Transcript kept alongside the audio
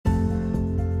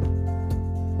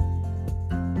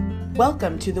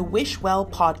Welcome to the Wish Well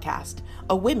podcast,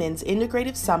 a women's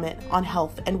integrative summit on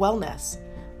health and wellness.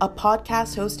 A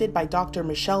podcast hosted by Dr.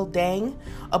 Michelle Dang,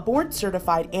 a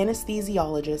board-certified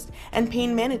anesthesiologist and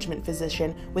pain management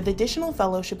physician with additional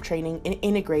fellowship training in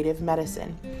integrative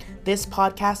medicine. This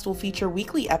podcast will feature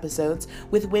weekly episodes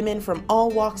with women from all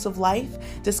walks of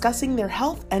life discussing their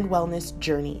health and wellness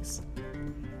journeys.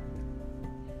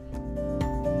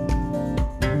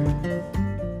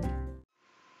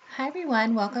 Hi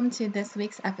everyone, welcome to this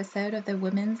week's episode of the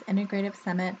Women's Integrative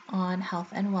Summit on Health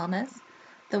and Wellness,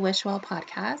 the Wish Well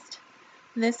podcast.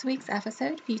 This week's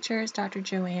episode features Dr.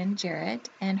 Joanne Jarrett,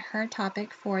 and her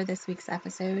topic for this week's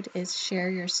episode is Share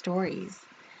Your Stories.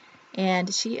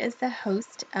 And she is the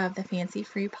host of the Fancy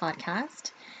Free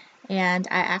podcast, and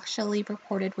I actually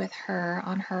recorded with her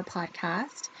on her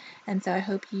podcast, and so I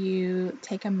hope you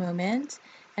take a moment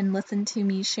and listen to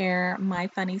me share my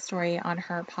funny story on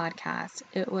her podcast.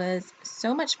 It was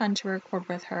so much fun to record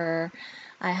with her.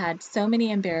 I had so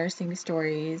many embarrassing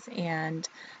stories and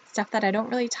stuff that I don't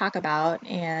really talk about,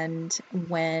 and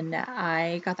when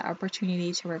I got the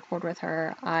opportunity to record with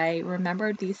her, I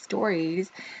remembered these stories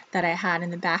that I had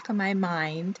in the back of my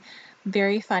mind.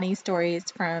 Very funny stories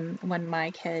from when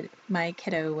my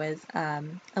kiddo was a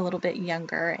little bit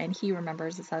younger, and he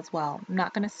remembers this as well. I'm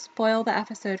not going to spoil the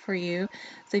episode for you,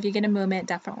 so if you get a moment,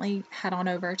 definitely head on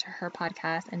over to her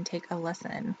podcast and take a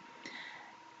listen.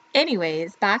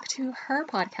 Anyways, back to her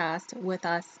podcast with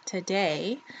us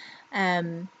today.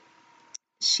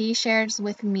 She shares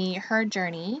with me her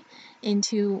journey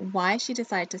into why she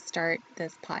decided to start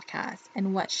this podcast.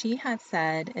 And what she has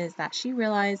said is that she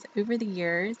realized over the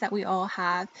years that we all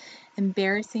have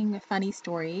embarrassing, funny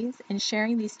stories, and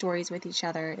sharing these stories with each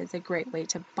other is a great way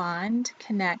to bond,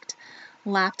 connect,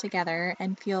 laugh together,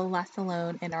 and feel less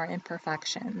alone in our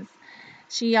imperfections.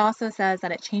 She also says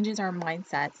that it changes our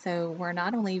mindset, so we're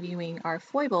not only viewing our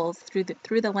foibles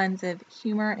through the lens of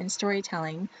humor and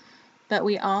storytelling, but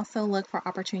we also look for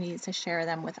opportunities to share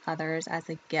them with others as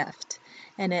a gift.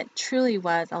 And it truly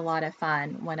was a lot of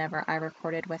fun whenever I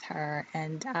recorded with her,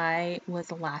 and I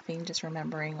was laughing just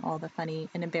remembering all the funny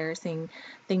and embarrassing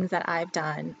things that I've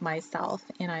done myself,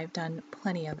 and I've done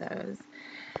plenty of those.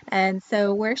 And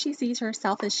so where she sees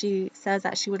herself is she says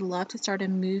that she would love to start a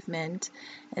movement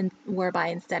and whereby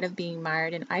instead of being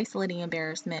mired in isolating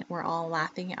embarrassment, we're all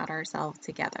laughing at ourselves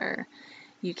together.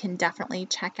 You can definitely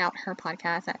check out her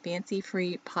podcast at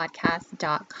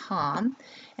fancyfreepodcast.com.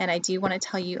 And I do want to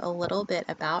tell you a little bit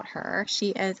about her.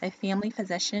 She is a family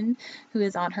physician who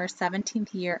is on her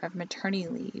 17th year of maternity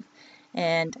leave.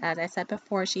 And as I said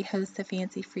before, she hosts the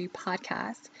Fancy Free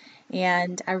podcast.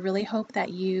 And I really hope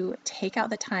that you take out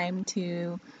the time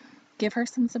to give her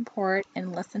some support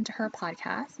and listen to her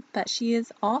podcast. But she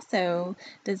has also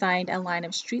designed a line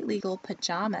of street legal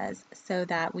pajamas so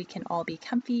that we can all be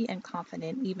comfy and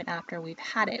confident even after we've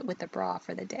had it with the bra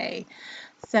for the day.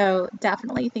 So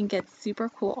definitely think it's super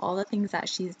cool, all the things that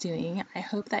she's doing. I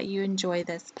hope that you enjoy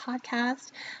this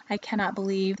podcast. I cannot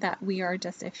believe that we are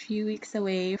just a few weeks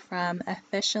away from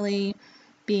officially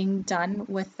being done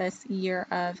with this year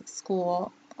of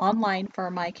school online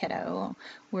for my kiddo.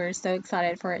 We're so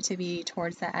excited for it to be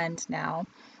towards the end now,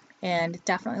 and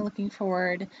definitely looking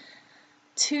forward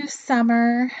to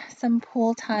summer, some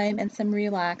pool time, and some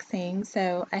relaxing.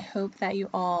 So I hope that you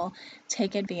all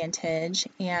take advantage.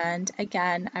 And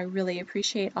again, I really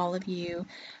appreciate all of you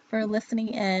for listening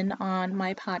in on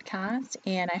my podcast,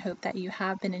 and I hope that you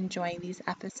have been enjoying these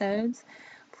episodes.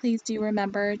 Please do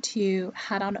remember to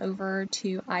head on over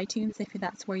to iTunes if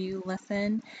that's where you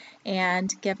listen,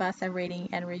 and give us a rating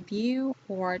and review,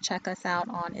 or check us out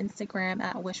on Instagram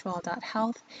at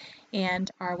wishwell.health and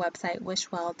our website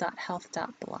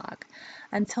wishwell.health.blog.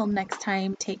 Until next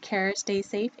time, take care, stay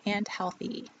safe and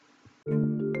healthy.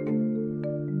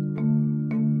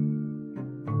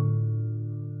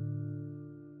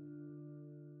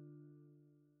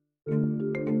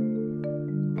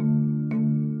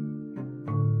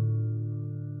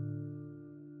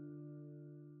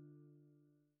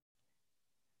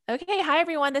 Okay, hi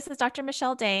everyone. This is Dr.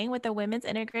 Michelle Dang with the Women's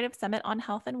Integrative Summit on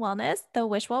Health and Wellness, the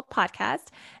Wish Well podcast.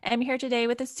 I'm here today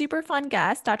with a super fun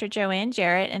guest, Dr. Joanne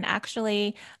Jarrett, and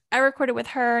actually I recorded with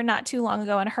her not too long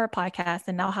ago on her podcast,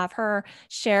 and I'll have her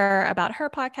share about her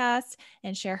podcast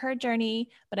and share her journey.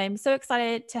 But I'm so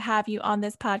excited to have you on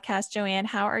this podcast, Joanne.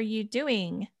 How are you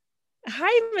doing?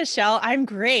 Hi, Michelle. I'm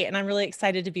great, and I'm really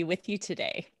excited to be with you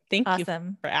today. Thank you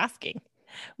Awesome. for asking.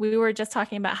 We were just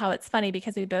talking about how it's funny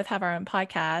because we both have our own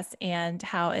podcast, and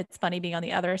how it's funny being on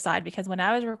the other side, because when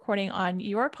I was recording on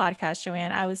your podcast,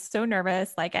 Joanne, I was so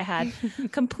nervous. Like I had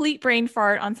complete brain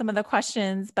fart on some of the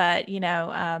questions, but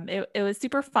it was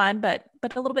super fun, but a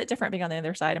little bit different being on the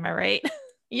other side. Am I right?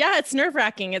 Yeah, it's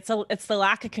nerve-wracking. It's the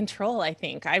lack of control, I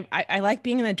think. I like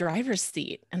being in the driver's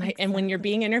seat, and when you're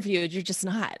being interviewed, you're just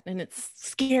not. And it's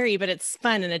scary, but it's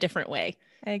fun in a different way.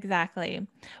 Exactly.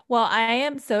 Well, I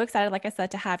am so excited, like I said,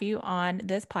 to have you on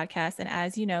this podcast. And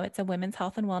as you know, it's a women's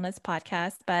health and wellness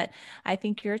podcast, but I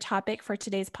think your topic for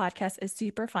today's podcast is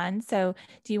super fun. So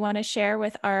do you want to share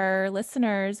with our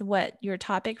listeners what your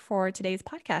topic for today's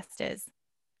podcast is?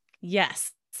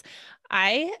 Yes.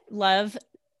 I love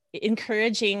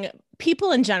encouraging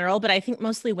people in general, but I think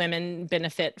mostly women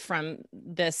benefit from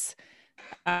this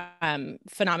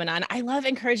phenomenon. I love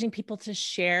encouraging people to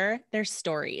share their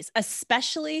stories,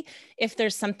 especially if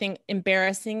there's something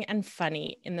embarrassing and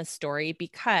funny in the story,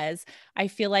 because I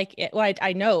feel like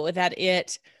I know that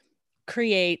it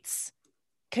creates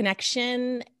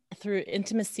connection through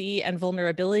intimacy and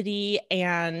vulnerability.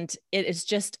 And it is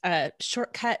just a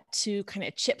shortcut to kind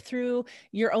of chip through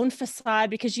your own facade,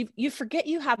 because you forget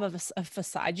you have a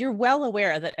facade. You're well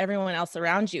aware that everyone else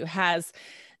around you has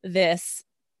this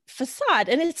facade,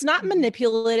 and it's not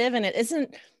manipulative, and it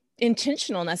isn't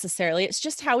intentional necessarily. It's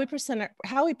just how we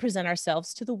present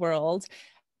ourselves to the world,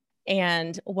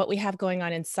 and what we have going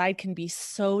on inside can be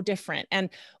so different. And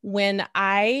when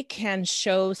I can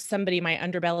show somebody my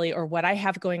underbelly or what I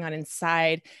have going on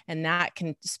inside, and that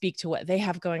can speak to what they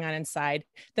have going on inside,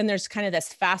 then there's kind of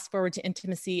this fast forward to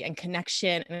intimacy and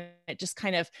connection. And it just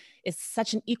kind of is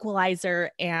such an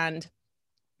equalizer. And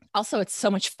also it's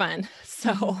so much fun.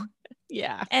 So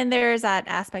yeah. And there's that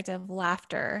aspect of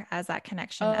laughter as that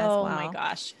connection as well. Oh my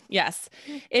gosh. Yes.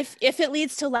 If it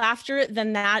leads to laughter,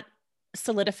 then that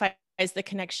solidifies the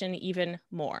connection even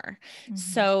more.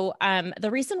 So the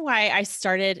reason why I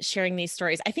started sharing these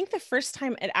stories, I think the first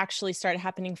time it actually started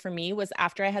happening for me was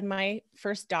after I had my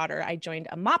first daughter. I joined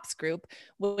a MOPS group,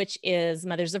 which is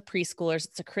Mothers of Preschoolers.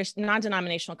 It's a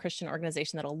non-denominational Christian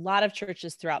organization that a lot of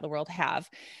churches throughout the world have.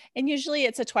 And usually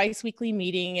it's a twice weekly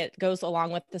meeting. It goes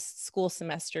along with the school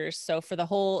semesters. So for the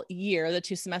whole year, the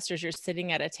 2 semesters, you're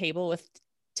sitting at a table with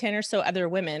 10 or so other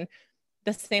women,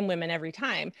 the same women every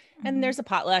time. And there's a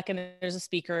potluck and there's a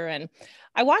speaker. And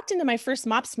I walked into my first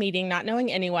MOPS meeting not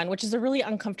knowing anyone, which is a really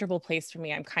uncomfortable place for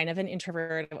me. I'm kind of an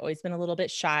introvert. I've always been a little bit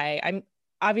shy. I'm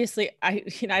obviously, I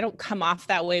don't come off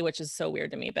that way, which is so weird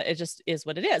to me, but it just is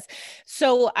what it is.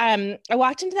 So I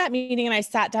walked into that meeting and I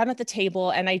sat down at the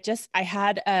table, and I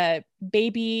had a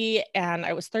baby, and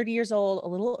I was 30 years old, a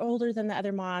little older than the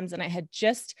other moms. And I had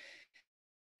just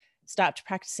stopped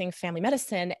practicing family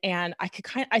medicine. And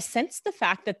I sensed the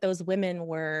fact that those women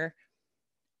were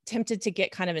tempted to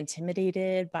get kind of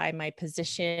intimidated by my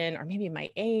position, or maybe my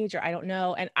age, or I don't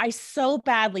know. And I so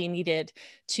badly needed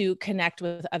to connect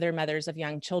with other mothers of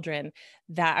young children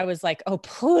that I was like, oh,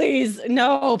 please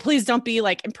don't be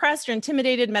like impressed or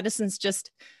intimidated. Medicine's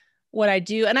just what I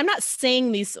do. And I'm not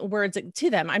saying these words to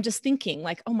them. I'm just thinking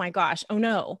like, oh my gosh, oh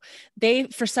no. They,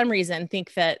 for some reason,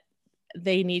 think that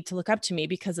they need to look up to me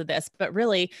because of this. But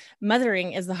really,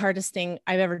 mothering is the hardest thing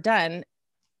I've ever done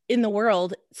in the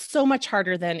world, so much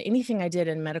harder than anything I did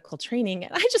in medical training.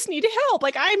 And I just need help.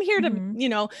 Like, I'm here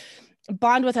to,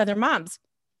 bond with other moms.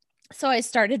 So I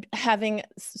started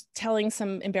telling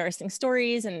some embarrassing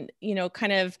stories, and,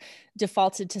 kind of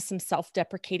defaulted to some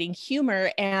self-deprecating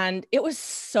humor. And it was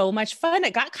so much fun.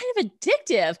 It got kind of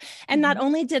addictive. And not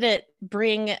only did it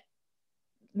bring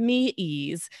me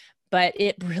ease, but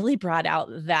it really brought out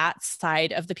that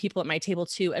side of the people at my table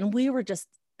too. And we were just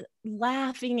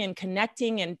laughing and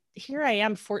connecting. And here I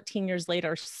am 14 years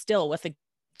later, still with a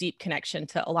deep connection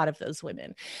to a lot of those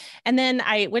women. And then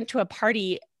I went to a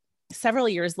party several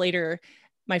years later.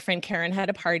 My friend Karen had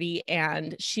a party,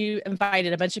 and she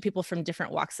invited a bunch of people from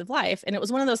different walks of life. And it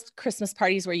was one of those Christmas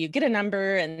parties where you get a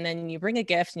number and then you bring a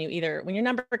gift, and you either, when your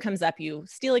number comes up, you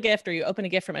steal a gift or you open a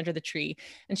gift from under the tree.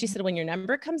 And she said, when your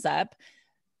number comes up,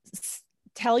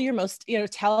 tell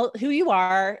tell who you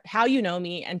are, how you know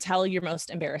me, and tell your most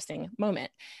embarrassing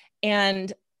moment.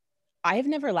 And I've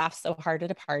never laughed so hard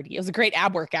at a party. It was a great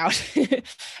ab workout.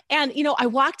 And, I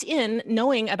walked in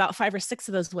knowing about 5 or 6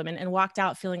 of those women, and walked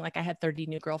out feeling like I had 30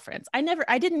 new girlfriends.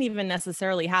 I didn't even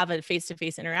necessarily have a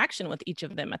face-to-face interaction with each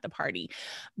of them at the party,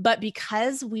 but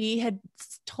because we had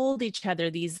told each other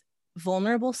these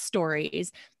vulnerable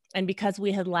stories, and because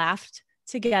we had laughed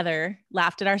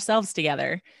at ourselves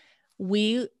together,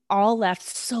 we all left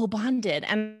so bonded.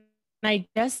 And I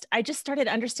just started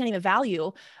understanding the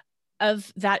value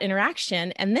of that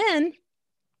interaction. And then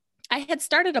I had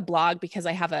started a blog because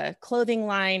I have a clothing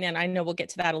line, and I know we'll get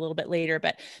to that a little bit later,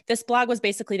 but this blog was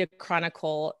basically to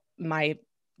chronicle my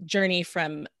journey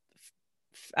from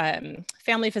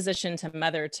family physician to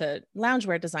mother to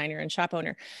loungewear designer and shop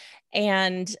owner.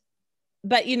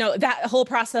 But that whole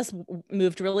process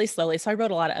moved really slowly. So I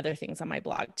wrote a lot of other things on my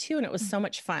blog too. And it was so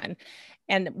much fun.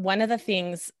 And one of the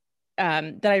things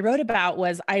that I wrote about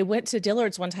was I went to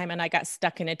Dillard's one time and I got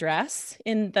stuck in a dress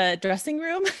in the dressing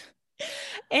room.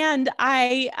 And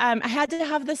I had to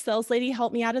have the sales lady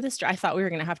help me out of this dress. I thought we were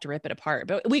going to have to rip it apart,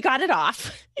 but we got it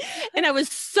off. And I was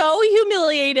so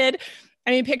humiliated. I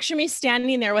mean, picture me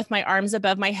standing there with my arms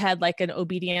above my head, like an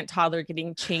obedient toddler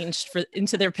getting changed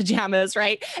into their pajamas.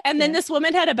 Right. And then this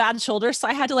woman had a bad shoulder. So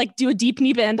I had to like do a deep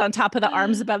knee bend on top of the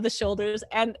arms above the shoulders.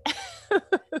 And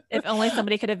if only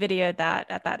somebody could have videoed that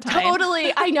at that time.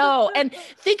 Totally. I know. And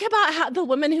think about how the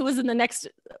woman who was in the next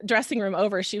dressing room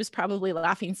over, she was probably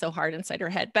laughing so hard inside her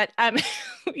head, but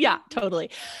yeah,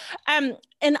 totally.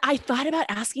 And I thought about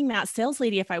asking that sales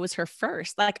lady if I was her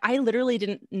first. Like, I literally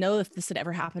didn't know if this had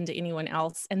ever happened to anyone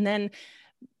else. And then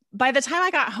by the time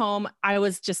I got home, I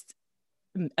was just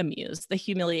amused. The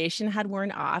humiliation had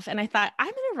worn off. And I thought, I'm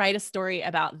going to write a story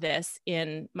about this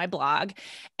in my blog.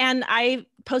 And I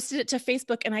posted it to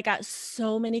Facebook, and I got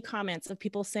so many comments of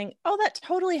people saying, oh, that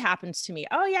totally happens to me.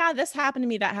 Oh yeah, this happened to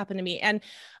me. That happened to me. And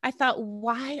I thought,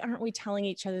 why aren't we telling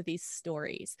each other these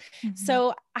stories? Mm-hmm.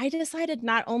 So I decided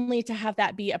not only to have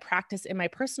that be a practice in my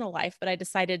personal life, but I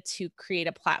decided to create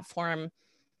a platform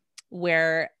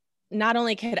where not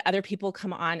only could other people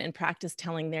come on and practice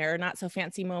telling their not so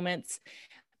fancy moments,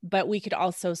 but we could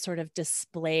also sort of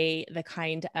display the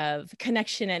kind of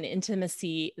connection and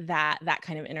intimacy that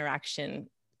kind of interaction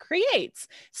creates.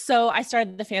 So I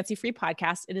started the Fancy Free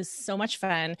podcast. It is so much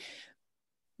fun.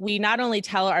 We not only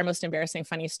tell our most embarrassing,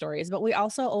 funny stories, but we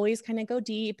also always kind of go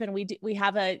deep, and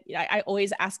I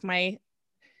always ask my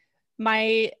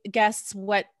guests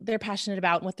what they're passionate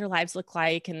about and what their lives look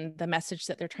like and the message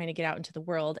that they're trying to get out into the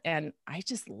world. And I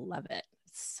just love it.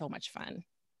 It's so much fun.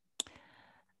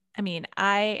 I mean,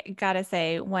 I gotta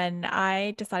say, when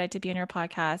I decided to be on your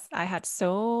podcast, I had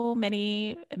so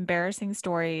many embarrassing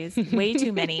stories, way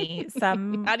too many.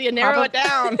 Some How do you narrow it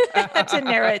down? To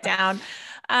narrow it down.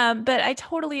 But I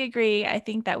totally agree. I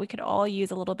think that we could all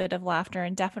use a little bit of laughter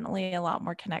and definitely a lot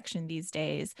more connection these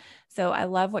days. So I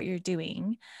love what you're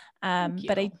doing.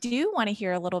 But I do want to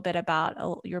hear a little bit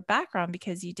about your background,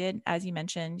 because you did, as you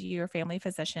mentioned, you're a family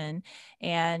physician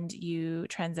and you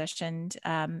transitioned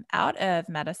out of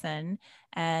medicine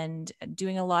and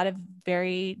doing a lot of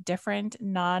very different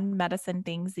non-medicine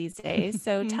things these days.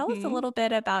 So tell us a little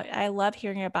bit about, I love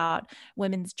hearing about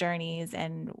women's journeys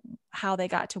and how they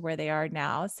got to where they are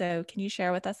now. So can you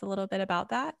share with us a little bit about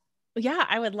that? Yeah,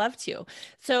 I would love to.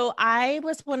 So I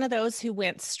was one of those who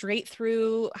went straight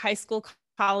through high school,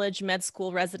 college, med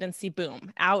school, residency,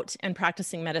 boom, out and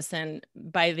practicing medicine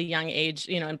by the young age,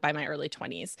 and by my early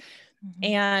 20s. Mm-hmm.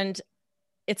 And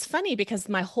it's funny because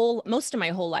most of my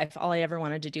whole life, all I ever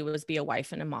wanted to do was be a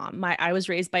wife and a mom. I was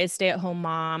raised by a stay-at-home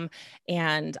mom,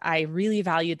 and I really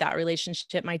valued that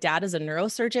relationship. My dad is a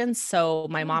neurosurgeon, so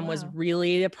my mom was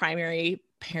really the primary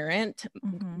parent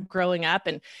growing up.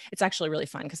 And it's actually really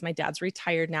fun because my dad's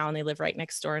retired now and they live right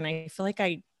next door. And I feel like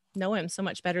I know him so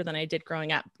much better than I did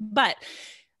growing up. But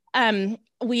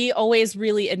we always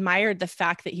really admired the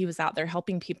fact that he was out there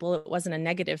helping people. It wasn't a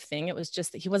negative thing. It was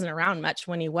just that he wasn't around much.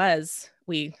 When he was,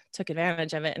 we took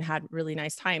advantage of it and had really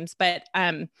nice times. But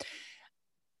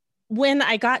when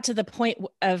I got to the point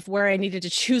of where I needed to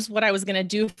choose what I was going to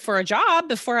do for a job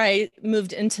before I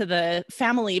moved into the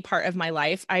family part of my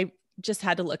life, I just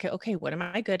had to look at, okay, what am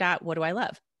I good at? What do I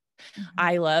love? Mm-hmm.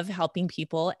 I love helping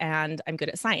people and I'm good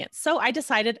at science. So I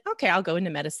decided, okay, I'll go into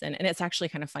medicine. And it's actually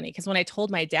kind of funny because when I told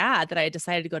my dad that I had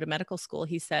decided to go to medical school,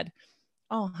 he said,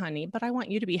 oh, honey, but I want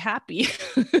you to be happy.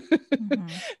 Mm-hmm.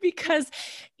 Because,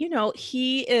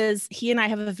 he and I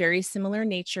have a very similar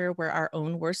nature. We're our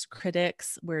own worst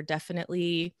critics. We're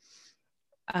definitely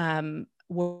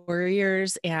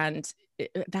warriors, and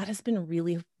that has been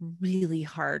really, really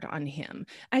hard on him.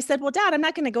 I said, well, Dad, I'm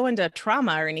not going to go into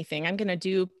trauma or anything. I'm going to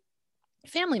do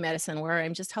family medicine where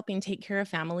I'm just helping take care of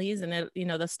families, and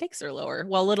the stakes are lower.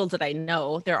 Well, little did I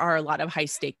know there are a lot of high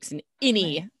stakes in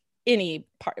any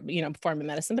part, form of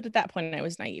medicine. But at that point I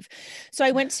was naive. So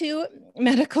I went to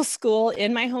medical school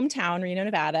in my hometown, Reno,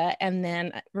 Nevada, and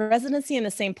then residency in the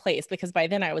same place, because by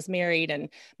then I was married and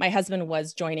my husband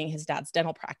was joining his dad's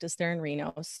dental practice there in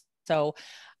Reno. So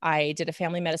I did a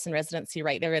family medicine residency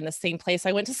right there in the same place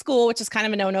I went to school, which is kind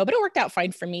of a no-no, but it worked out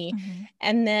fine for me. Mm-hmm.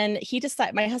 And then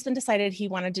my husband decided he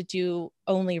wanted to do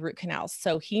only root canals.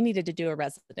 So he needed to do a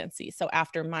residency. So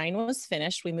after mine was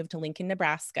finished, we moved to Lincoln,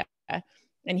 Nebraska,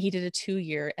 and he did a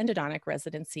 2-year endodontic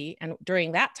residency. And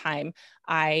during that time,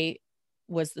 I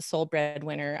was the sole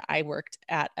breadwinner. I worked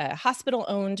at a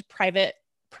hospital-owned private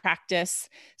practice.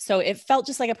 So it felt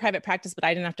just like a private practice, but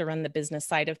I didn't have to run the business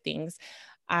side of things.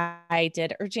 I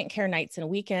did urgent care nights and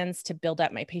weekends to build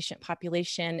up my patient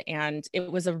population. And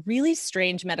it was a really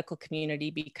strange medical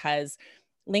community because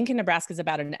Lincoln, Nebraska is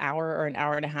about an hour or an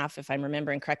hour and a half, if I'm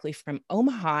remembering correctly, from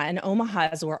Omaha, and Omaha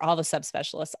is where all the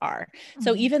subspecialists are. Mm-hmm.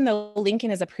 So even though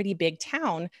Lincoln is a pretty big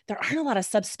town, there aren't a lot of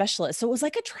subspecialists. So it was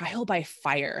like a trial by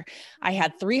fire. I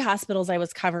had 3 hospitals I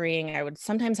was covering. I would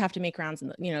sometimes have to make rounds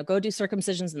and, go do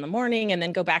circumcisions in the morning and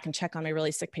then go back and check on my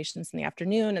really sick patients in the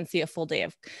afternoon and see a full day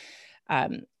of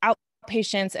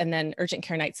outpatients, and then urgent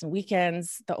care nights and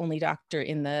weekends, the only doctor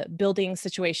in the building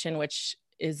situation, which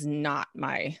is not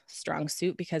my strong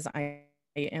suit because I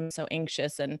am so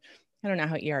anxious, and I don't know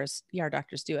how ER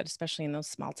doctors do it, especially in those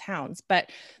small towns, but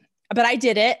I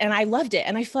did it and I loved it.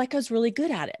 And I feel like I was really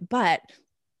good at it, but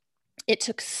it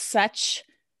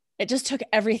just took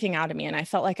everything out of me. And I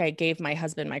felt like I gave my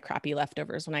husband my crappy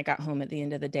leftovers when I got home at the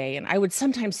end of the day. And I would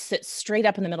sometimes sit straight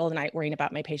up in the middle of the night worrying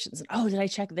about my patients. And, oh, did I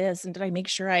check this? And did I make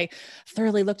sure I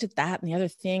thoroughly looked at that and the other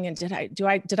thing? And did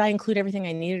I include everything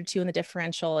I needed to in the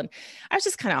differential? And I was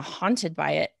just kind of haunted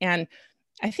by it. And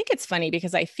I think it's funny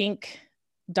because I think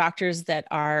doctors that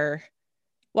are,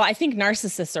 well, I think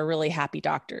narcissists are really happy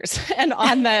doctors. And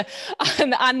on the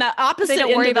opposite, they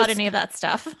don't worry about any of that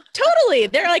stuff. Totally.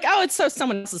 They're like, oh, it's so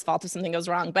someone else's fault if something goes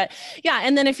wrong. But yeah.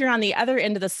 And then if you're on the other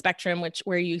end of the spectrum,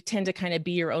 where you tend to kind of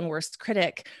be your own worst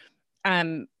critic,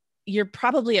 you're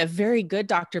probably a very good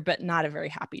doctor, but not a very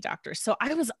happy doctor. So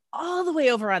I was all the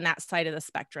way over on that side of the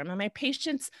spectrum, and my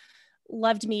patients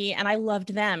loved me and I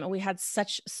loved them. And we had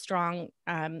such strong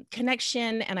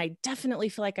connection. And I definitely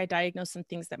feel like I diagnosed some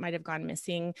things that might've gone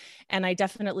missing. And I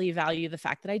definitely value the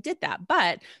fact that I did that.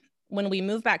 But when we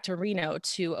moved back to Reno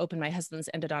to open my husband's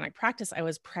endodontic practice, I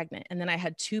was pregnant. And then I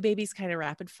had 2 babies kind of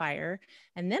rapid fire.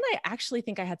 And then I actually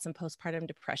think I had some postpartum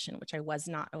depression, which I was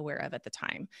not aware of at the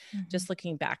time. Mm-hmm. Just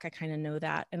looking back, I kind of know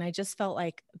that. And I just felt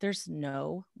like there's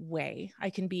no way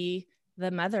I can be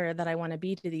the mother that I want to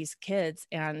be to these kids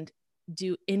and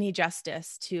do any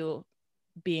justice to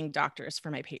being a doctor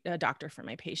for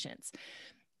my patients.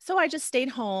 So I just stayed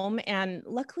home. And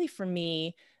luckily for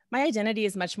me, my identity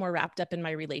is much more wrapped up in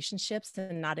my relationships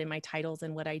and not in my titles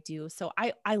and what I do. So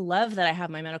I love that I have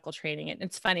my medical training. And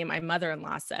it's funny, my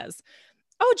mother-in-law says,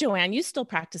 oh, Joanne, you still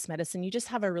practice medicine. You just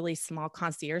have a really small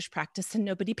concierge practice and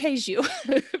nobody pays you.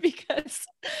 Because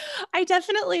I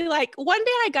definitely, like, one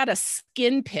day I got a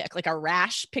skin pic, like a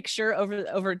rash picture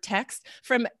over text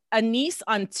from a niece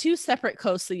on 2 separate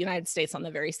coasts of the United States on the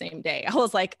very same day. I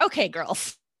was like, okay,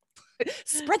 girls,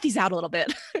 spread these out a little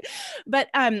bit. But,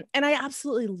 and I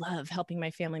absolutely love helping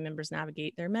my family members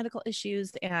navigate their medical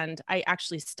issues. And I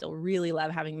actually still really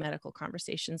love having medical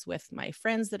conversations with my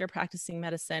friends that are practicing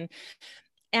medicine.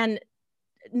 And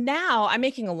now I'm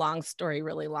making a long story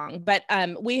really long, but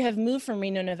we have moved from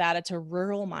Reno, Nevada to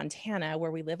rural Montana,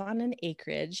 where we live on an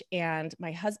acreage. And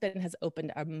my husband has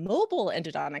opened a mobile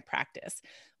endodontic practice,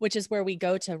 which is where we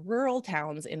go to rural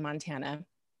towns in Montana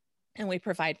and we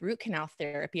provide root canal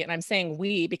therapy. And I'm saying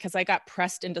we because I got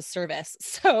pressed into service.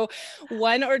 So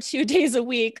 1 or 2 days a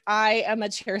week, I am a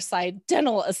chairside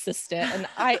dental assistant.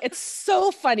 And it's so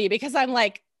funny because I'm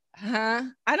like,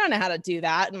 I don't know how to do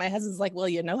that. And my husband's like, well,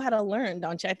 you know how to learn,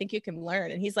 don't you? I think you can learn.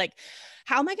 And he's like,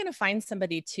 how am I going to find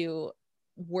somebody to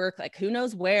work? Like, who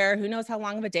knows where, who knows how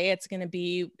long of a day it's going to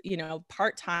be,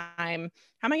 part-time.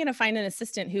 How am I going to find an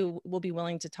assistant who will be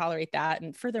willing to tolerate that?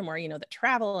 And furthermore, the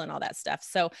travel and all that stuff.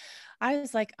 So I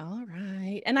was like, all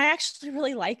right. And I actually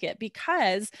really like it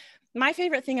because my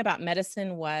favorite thing about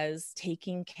medicine was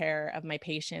taking care of my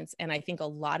patients. And I think a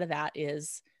lot of that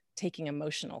is taking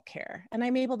emotional care. And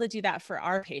I'm able to do that for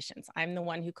our patients. I'm the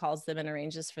one who calls them and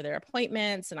arranges for their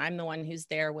appointments. And I'm the one who's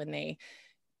there when they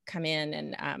come in,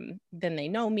 and then they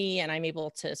know me, and I'm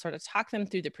able to sort of talk them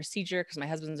through the procedure because my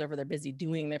husband's over there busy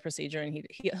doing the procedure, and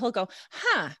he'll go,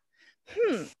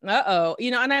 uh-oh,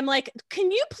 and I'm like, can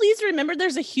you please remember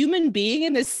there's a human being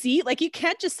in this seat? Like, you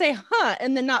can't just say,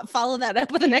 and then not follow that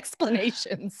up with an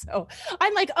explanation. So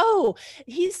I'm like, oh,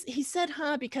 he said,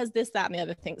 because this, that, and the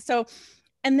other thing. So,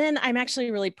 and then I'm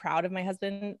actually really proud of my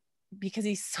husband because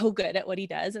he's so good at what he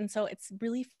does. And so it's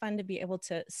really fun to be able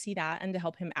to see that and to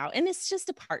help him out. And it's just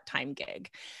a part-time gig.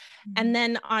 And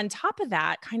then on top of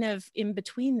that, kind of in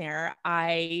between there,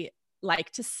 I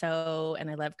like to sew and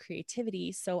I love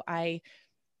creativity. So I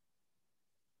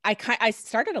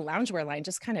started a loungewear line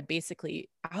just kind of basically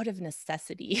out of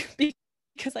necessity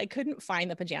because I couldn't find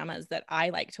the pajamas that I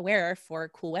like to wear for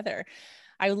cool weather.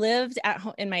 I lived at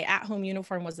home, and my at-home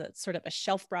uniform was a sort of a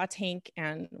shelf bra tank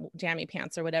and jammy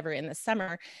pants or whatever in the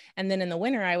summer. And then in the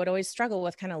winter, I would always struggle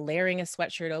with kind of layering a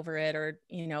sweatshirt over it, or,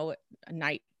 you know,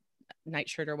 a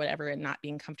nightshirt or whatever, and not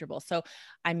being comfortable. So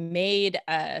I made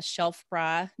a shelf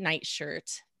bra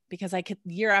nightshirt because I could,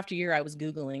 year after year, I was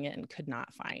Googling it and could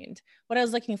not find what I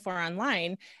was looking for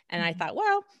online. And I thought,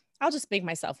 well, I'll just make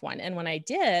myself one. And when I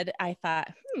did, I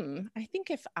thought, I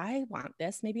think if I want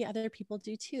this, maybe other people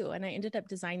do too. And I ended up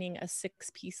designing a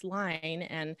 6-piece line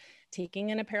and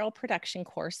taking an apparel production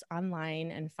course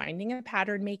online and finding a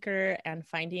pattern maker and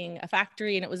finding a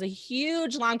factory. And it was a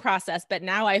huge, long process, but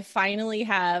now I finally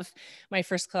have my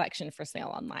first collection for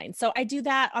sale online. So I do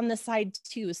that on the side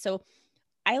too. So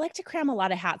I like to cram a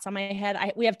lot of hats on my head.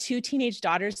 We have 2 teenage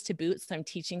daughters to boot, so I'm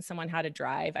teaching someone how to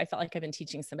drive. I felt like I've been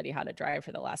teaching somebody how to drive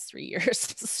for the last 3 years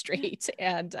straight.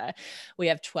 And we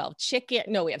have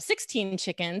 16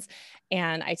 chickens,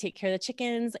 and I take care of the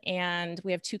chickens. And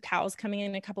we have 2 cows coming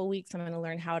in a couple of weeks. I'm going to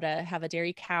learn how to have a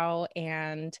dairy cow.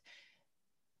 And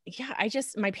yeah,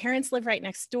 my parents live right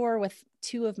next door with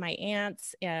 2 of my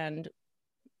aunts, and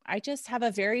I just have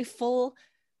a very full,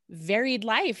 varied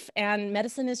life, and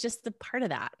medicine is just a part of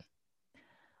that.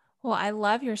 Well, I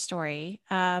love your story.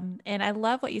 And I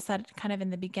love what you said kind of in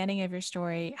the beginning of your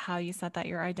story, how you said that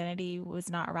your identity was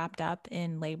not wrapped up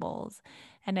in labels.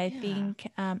 And I think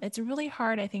it's really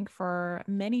hard, I think, for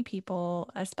many people,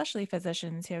 especially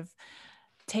physicians who have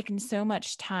taken so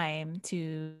much time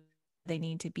to they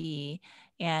need to be.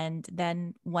 And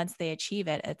then once they achieve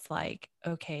it, it's like,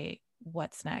 okay,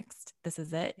 what's next? This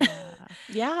is it.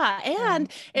 Yeah.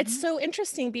 And it's so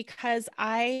interesting because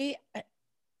I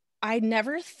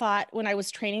never thought, when I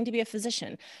was training to be a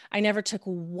physician, I never took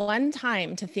one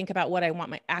time to think about what I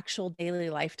want my actual daily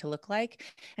life to look like.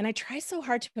 And I try so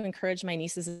hard to encourage my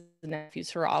nieces and nephews,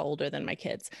 who are all older than my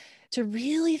kids, to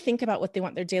really think about what they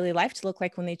want their daily life to look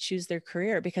like when they choose their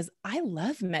career, because I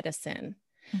love medicine,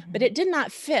 but it did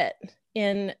not fit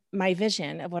in my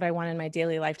vision of what I wanted my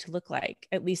daily life to look like,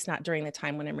 at least not during the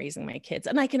time when I'm raising my kids.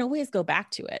 And I can always go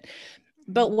back to it.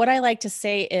 But what I like to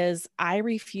say is I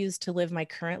refuse to live my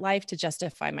current life to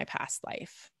justify my past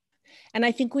life. And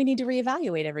I think we need to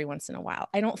reevaluate every once in a while.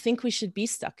 I don't think we should be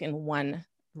stuck in one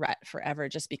rut forever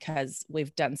just because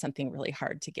we've done something really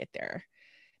hard to get there.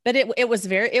 But it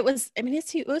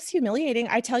was humiliating.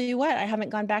 I tell you what, I haven't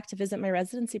gone back to visit my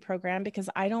residency program because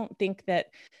I don't think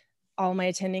that all my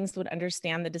attendings would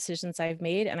understand the decisions I've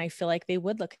made. And I feel like they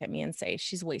would look at me and say,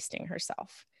 she's wasting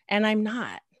herself. And I'm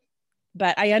not.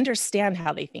 But I understand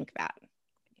how they think that.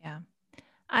 Yeah.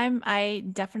 I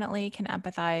definitely can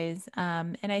empathize.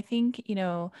 And I think,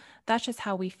 that's just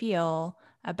how we feel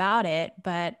about it.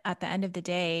 But at the end of the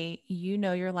day, you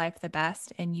know your life the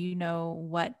best, and you know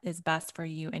what is best for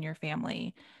you and your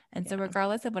family. And so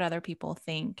regardless of what other people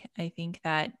think, I think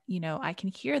that, I can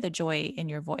hear the joy in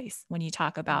your voice when you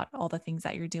talk about all the things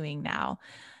that you're doing now.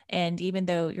 And even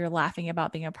though you're laughing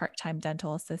about being a part-time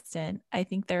dental assistant, I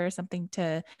think there is something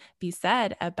to be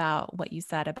said about what you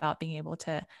said about being able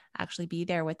to actually be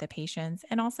there with the patients.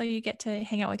 And also you get to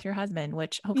hang out with your husband,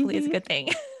 which hopefully is a good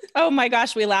thing. Oh my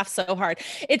gosh, we laugh so hard.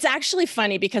 It's actually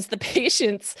funny because the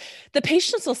patients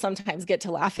will sometimes get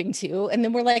to laughing too. And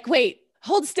then we're like, wait,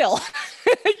 hold still.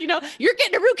 You're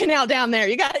getting a root canal down there.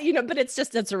 You got, but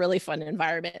it's a really fun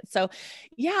environment. So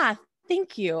yeah,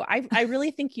 thank you. I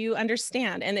really think you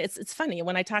understand. And it's funny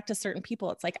when I talk to certain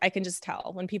people, it's like, I can just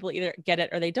tell when people either get it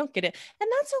or they don't get it. And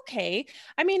that's okay.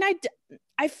 I mean,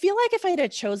 I feel like if I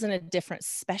had chosen a different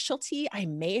specialty, I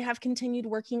may have continued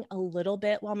working a little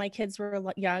bit while my kids were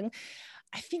young.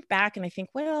 I think back and I think,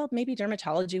 well, maybe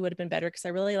dermatology would have been better because I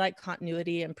really like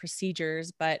continuity and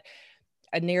procedures, but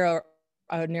a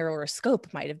narrower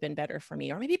scope might have been better for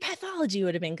me, or maybe pathology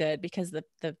would have been good because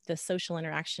the social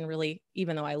interaction really,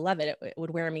 even though I love it, it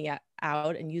would wear me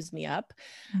out and use me up.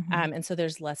 And so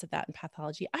there's less of that in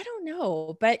pathology. I don't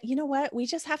know, but you know what? We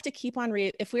just have to keep on,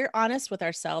 if we're honest with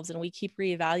ourselves and we keep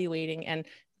reevaluating,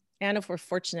 and if we're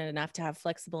fortunate enough to have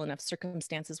flexible enough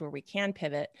circumstances where we can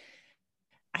pivot,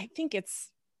 I think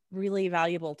it's really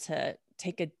valuable to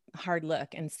take a hard look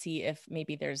and see if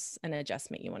maybe there's an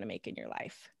adjustment you want to make in your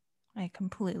life. I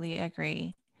completely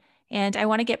agree. And I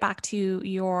want to get back to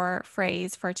your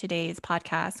phrase for today's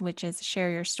podcast, which is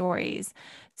share your stories.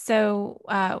 So,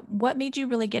 what made you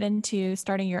really get into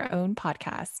starting your own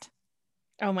podcast?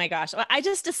 Oh my gosh. I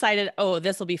just decided, oh,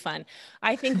 this will be fun.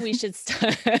 I think we should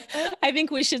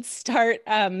start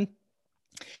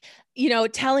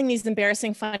telling these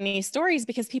embarrassing, funny stories,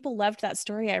 because people loved that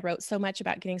story I wrote so much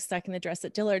about getting stuck in the dress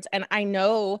at Dillard's. And I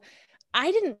know I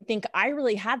didn't think I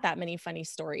really had that many funny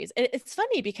stories. It's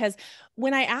funny because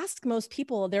when I ask most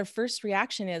people, their first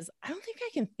reaction is, I don't think I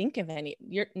can think of any.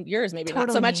 Yours maybe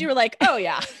not so much. You were like, oh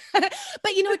yeah. But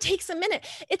it takes a minute.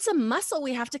 It's a muscle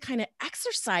we have to kind of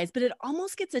exercise, but it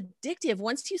almost gets addictive.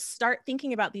 Once you start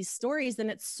thinking about these stories, then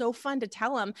it's so fun to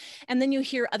tell them. And then you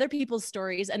hear other people's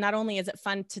stories. And not only is it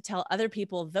fun to tell other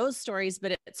people those stories,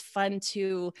 but it's fun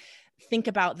to think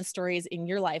about the stories in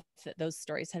your life that those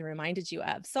stories had reminded you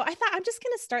of. So I thought, I'm just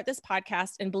going to start this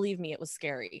podcast. And believe me, it was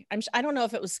scary. I don't know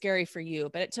if it was scary for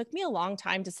you, but it took me a long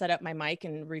time to set up my mic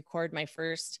and record my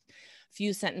first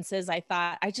few sentences. I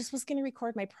thought I just was going to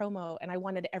record my promo, and I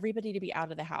wanted everybody to be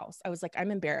out of the house. I was like, I'm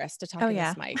embarrassed to talk in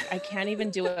this mic. I can't even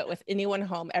do it with anyone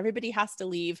home. Everybody has to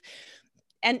leave.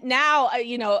 And now,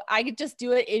 I could just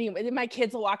do it anyway. My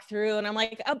kids will walk through and I'm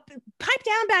like, oh, pipe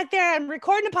down back there. I'm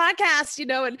recording a podcast,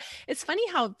 and it's funny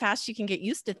how fast you can get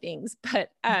used to things.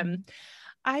 But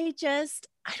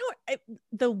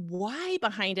the why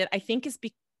behind it, I think, is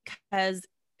because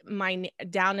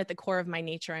down at the core of my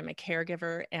nature, I'm a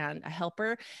caregiver and a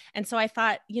helper. And so I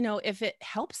thought, if it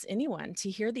helps anyone to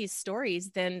hear these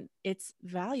stories, then it's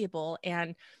valuable.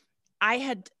 And I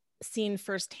had seen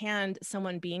firsthand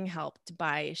someone being helped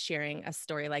by sharing a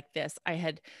story like this.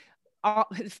 I'll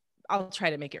try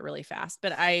to make it really fast,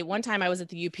 but one time I was at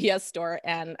the UPS store,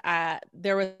 and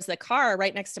there was a car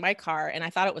right next to my car, and I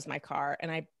thought it was my car,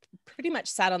 and I pretty much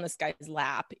sat on this guy's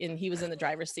lap, and he was in the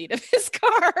driver's seat of his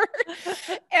car.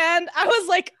 And I was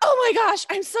like, oh my gosh,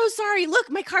 I'm so sorry.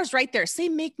 Look, my car's right there.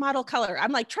 Same make, model, color.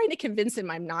 I'm like trying to convince him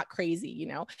I'm not crazy,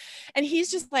 and he's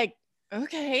just like,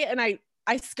 okay. And I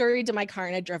scurried to my car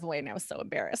and I drove away, and I was so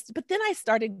embarrassed. But then I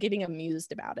started getting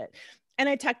amused about it, and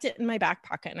I tucked it in my back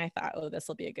pocket, and I thought, oh, this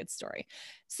will be a good story.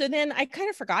 So then I kind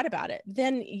of forgot about it.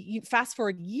 Then you fast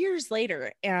forward years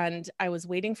later, and I was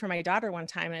waiting for my daughter one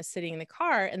time, and I was sitting in the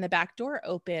car, and the back door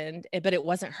opened, but it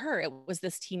wasn't her. It was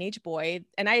this teenage boy.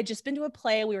 And I had just been to a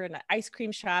play. We were in an ice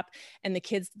cream shop, and the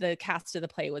cast of the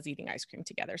play was eating ice cream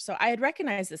together. So I had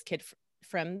recognized this kid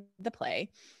from the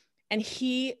play. And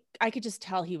I could just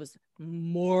tell he was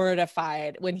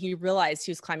mortified when he realized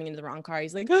he was climbing into the wrong car.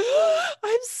 He's like, oh,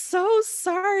 I'm so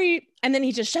sorry. And then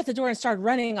he just shut the door and started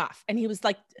running off. And he was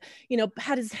like,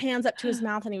 had his hands up to his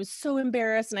mouth, and he was so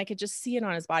embarrassed. And I could just see it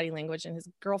on his body language, and his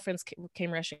girlfriends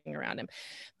came rushing around him.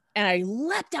 And I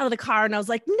leapt out of the car, and I was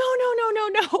like, no.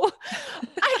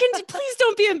 Please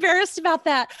don't be embarrassed about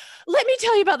that. Let me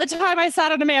tell you about the time I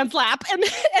sat on a man's lap. And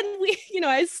we,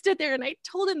 I stood there and I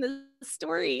told him the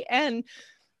story, and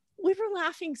we were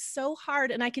laughing so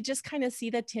hard, and I could just kind of see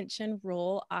the tension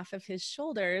roll off of his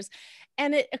shoulders.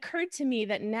 And it occurred to me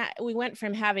that now we went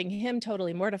from having him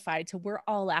totally mortified to we're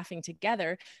all laughing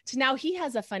together to now he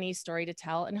has a funny story to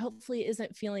tell, and hopefully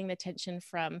isn't feeling the tension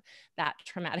from that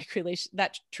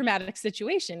traumatic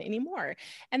situation anymore.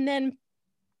 And then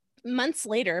months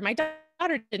later, my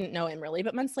daughter didn't know him really,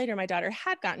 but months later, my daughter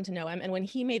had gotten to know him. And when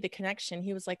he made the connection,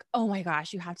 he was like, oh my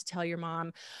gosh, you have to tell your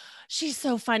mom. She's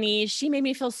so funny. She made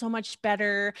me feel so much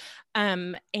better.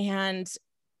 And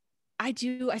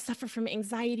I suffer from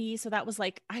anxiety. So that was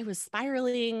like, I was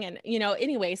spiraling and,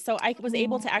 anyway, so I was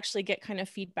able to actually get kind of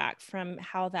feedback from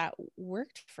how that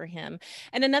worked for him.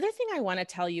 And another thing I want to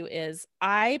tell you is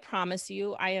I promise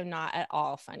you, I am not at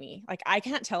all funny. Like I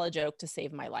can't tell a joke to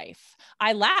save my life.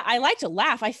 I like to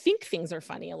laugh. I think things are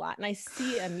funny a lot, and I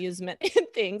see amusement in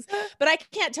things, but I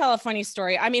can't tell a funny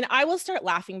story. I mean, I will start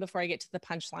laughing before I get to the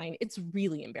punchline. It's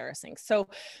really embarrassing. So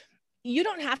you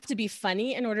don't have to be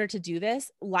funny in order to do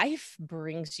this. Life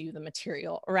brings you the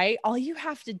material, right? All you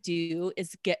have to do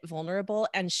is get vulnerable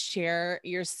and share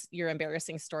your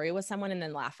embarrassing story with someone, and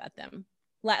then laugh at them,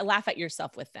 laugh at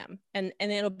yourself with them. And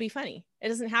it'll be funny.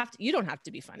 You don't have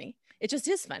to be funny. It just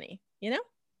is funny,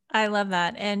 I love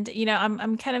that. And,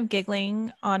 I'm kind of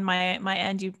giggling on my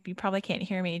end. You probably can't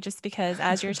hear me just because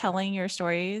as you're telling your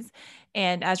stories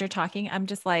and as you're talking, I'm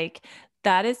just like,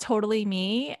 that is totally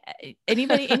me. Any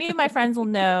of my friends will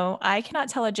know I cannot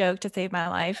tell a joke to save my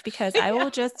life because I will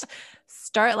just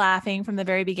start laughing from the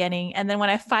very beginning. And then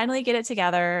when I finally get it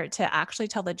together to actually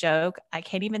tell the joke, I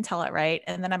can't even tell it right.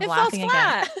 And then I'm laughing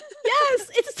again.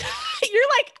 Yes. You're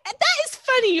like, that is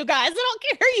funny, you guys. I don't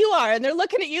care who you are. And they're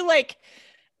looking at you like,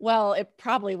 Well, it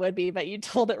probably would be, but you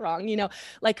told it wrong.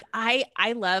 Like I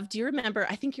love, do you remember,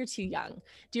 I think you're too young.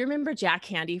 Do you remember Jack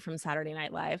Handy from Saturday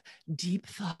Night Live? Deep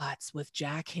Thoughts with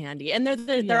Jack Handy. And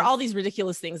there are all these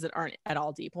ridiculous things that aren't at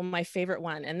all deep. Well, my favorite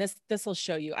one, and this will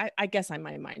show you, I guess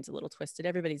my mind's a little twisted.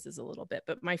 Everybody's is a little bit,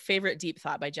 but my favorite deep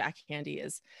thought by Jack Handy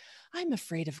is, I'm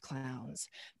afraid of clowns.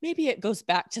 Maybe it goes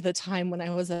back to the time when I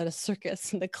was at a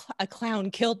circus and a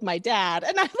clown killed my dad.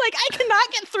 And I'm like, I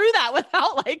cannot get through that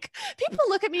without like, people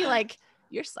look at me like,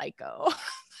 you're psycho.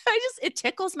 It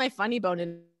tickles my funny bone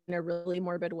in a really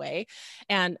morbid way.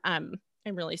 And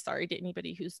I'm really sorry to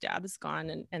anybody whose dad is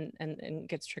gone and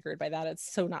gets triggered by that.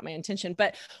 It's so not my intention.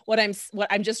 But what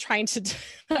I'm just trying to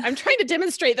I'm trying to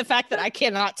demonstrate the fact that I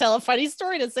cannot tell a funny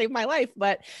story to save my life,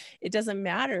 but it doesn't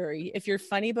matter if your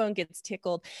funny bone gets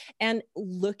tickled. And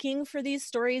looking for these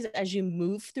stories as you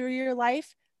move through your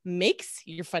life makes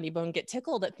your funny bone get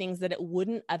tickled at things that it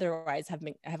wouldn't otherwise have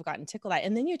gotten tickled at.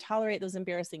 And then you tolerate those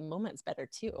embarrassing moments better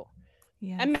too.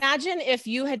 Yeah. Imagine if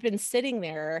you had been sitting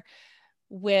there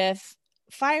with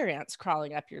fire ants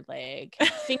crawling up your leg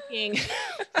thinking,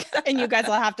 and you guys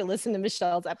will have to listen to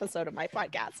Michelle's episode of my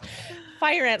podcast,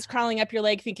 fire ants crawling up your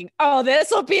leg thinking, oh, this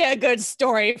will be a good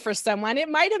story for someone. It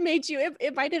might have made you,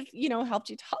 it might have, helped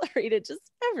you tolerate it just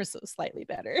ever so slightly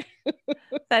better.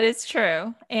 That is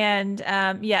true. And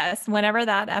yes, whenever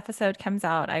that episode comes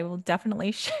out, I will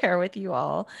definitely share with you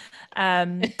all.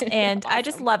 And awesome. I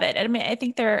just love it. I mean, I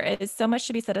think there is so much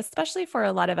to be said, especially for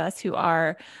a lot of us who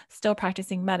are still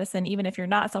practicing medicine. Even if you're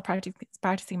not still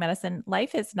practicing medicine,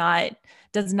 life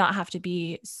does not have to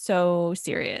be so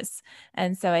serious.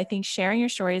 And so I think sharing your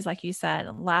stories, like you said,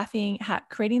 laughing,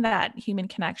 creating that human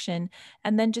connection,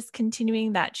 and then just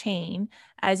continuing that chain,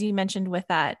 as you mentioned with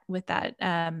that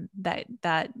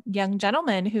young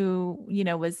gentleman who,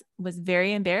 was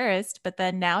very embarrassed, but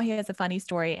then now he has a funny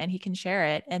story and he can share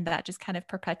it, and that just kind of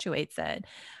perpetuates it.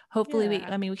 Hopefully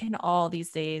we can all these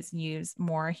days use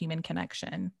more human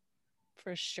connection.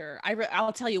 For sure.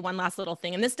 I'll tell you one last little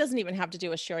thing, and this doesn't even have to do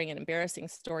with sharing an embarrassing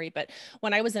story, but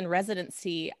when I was in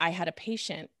residency, I had a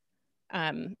patient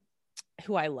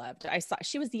who I loved.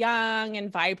 She was young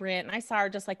and vibrant, and I saw her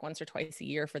just like once or twice a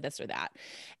year for this or that.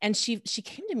 And she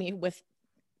came to me with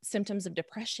symptoms of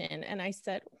depression. And I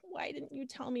said, why didn't you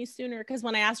tell me sooner? Because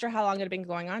when I asked her how long it had been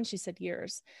going on, she said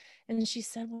years. And she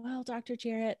said, well, Dr.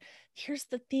 Jarrett, here's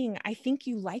the thing. I think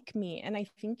you like me and I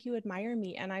think you admire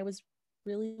me. And I was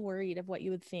really worried of what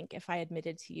you would think if I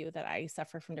admitted to you that I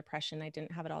suffer from depression. I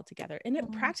didn't have it all together. And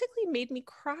it practically made me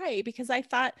cry because I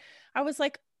was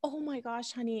like, oh my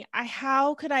gosh, honey,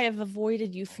 how could I have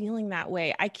avoided you feeling that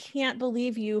way? I can't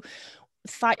believe you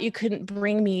thought you couldn't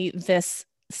bring me this,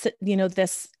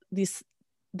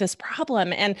 this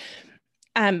problem. And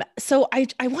so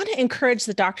I want to encourage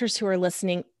the doctors who are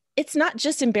listening. It's not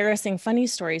just embarrassing, funny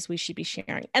stories we should be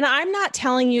sharing. And I'm not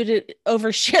telling you to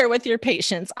overshare with your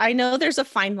patients. I know there's a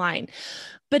fine line,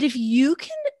 but if you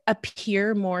can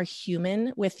appear more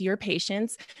human with your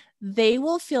patients, they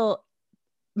will feel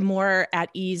more at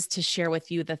ease to share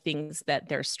with you the things that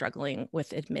they're struggling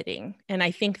with admitting. And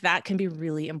I think that can be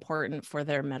really important for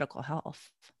their medical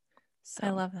health. So.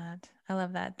 I love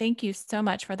that. Thank you so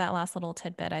much for that last little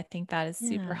tidbit. I think that is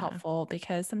super helpful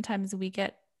because sometimes we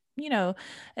get,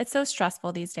 it's so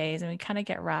stressful these days and we kind of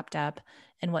get wrapped up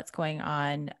in what's going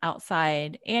on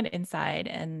outside and inside.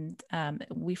 And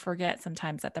we forget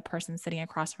sometimes that the person sitting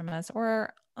across from us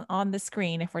or on the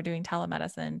screen, if we're doing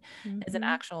telemedicine, is an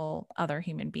actual other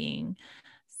human being.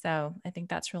 So I think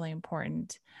that's really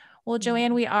important. Well,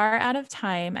 Joanne, we are out of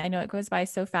time. I know it goes by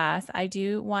so fast. I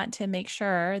do want to make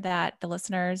sure that the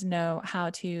listeners know how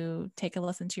to take a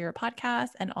listen to your podcast.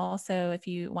 And also if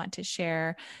you want to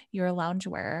share your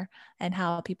loungewear and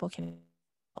how people can.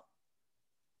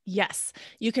 Yes.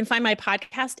 You can find my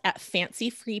podcast at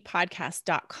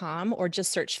fancyfreepodcast.com or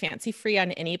just search Fancy Free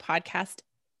on any podcast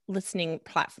listening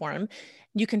platform.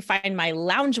 You can find my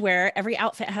loungewear. Every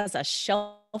outfit has a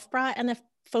shelf bra and a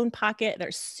phone pocket.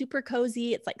 They're super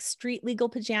cozy. It's like street legal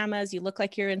pajamas. You look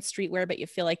like you're in streetwear, but you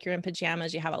feel like you're in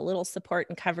pajamas. You have a little support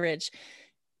and coverage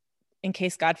in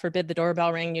case, God forbid, the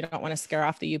doorbell ring. You don't want to scare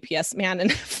off the UPS man and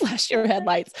flash your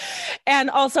headlights. And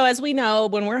also, as we know,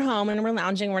 when we're home and we're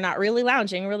lounging, we're not really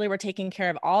lounging. Really, we're taking care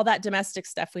of all that domestic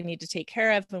stuff we need to take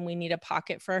care of. And we need a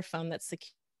pocket for our phone that's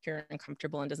secure secure and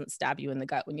comfortable and doesn't stab you in the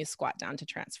gut when you squat down to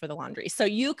transfer the laundry. So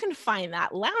you can find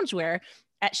that loungewear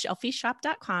at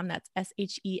shelfieshop.com. That's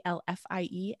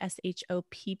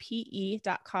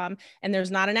ShelfieShoppe.com. And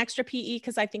there's not an extra PE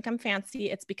because I think I'm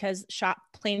fancy. It's because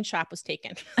plain shop was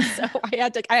taken. So I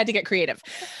had to get creative.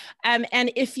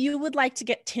 And if you would like to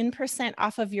get 10%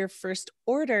 off of your first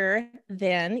order,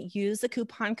 then use the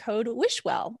coupon code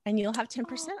WishWell and you'll have 10%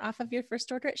 off of your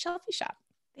first order at Shelfie Shop.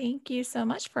 Thank you so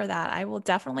much for that. I will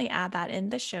definitely add that in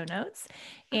the show notes.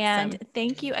 Awesome. And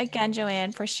thank you again,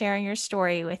 Joanne, for sharing your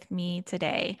story with me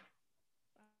today.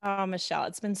 Oh, Michelle,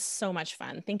 it's been so much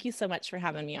fun. Thank you so much for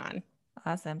having me on.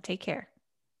 Awesome. Take care.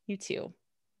 You too.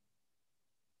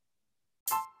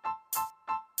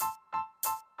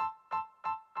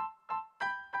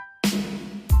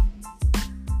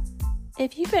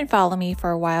 If you've been following me for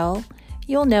a while,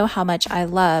 you'll know how much I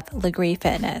love Legree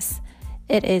Fitness.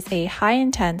 It is a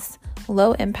high-intense,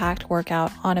 low-impact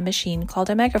workout on a machine called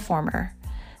a Megaformer.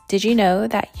 Did you know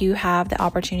that you have the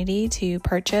opportunity to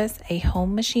purchase a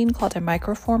home machine called a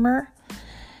Microformer?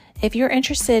 If you're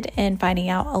interested in finding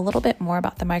out a little bit more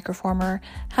about the Microformer,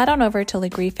 head on over to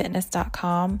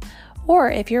legreefitness.com,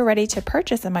 or if you're ready to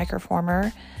purchase a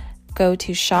Microformer, go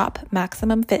to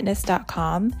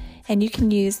shopmaximumfitness.com and you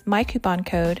can use my coupon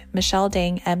code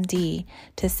MichelleDangMD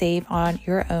to save on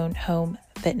your own home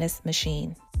fitness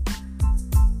machine.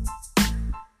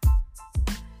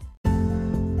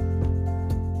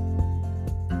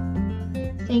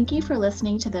 Thank you for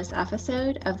listening to this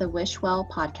episode of the WishWell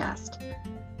podcast.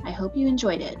 I hope you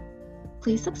enjoyed it.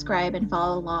 Please subscribe and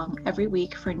follow along every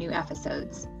week for new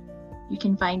episodes. You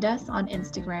can find us on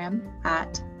Instagram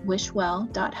at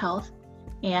wishwell.health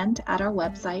and at our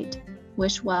website,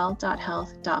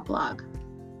 wishwell.health.blog.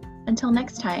 Until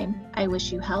next time, I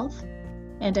wish you health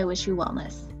and I wish you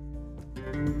wellness.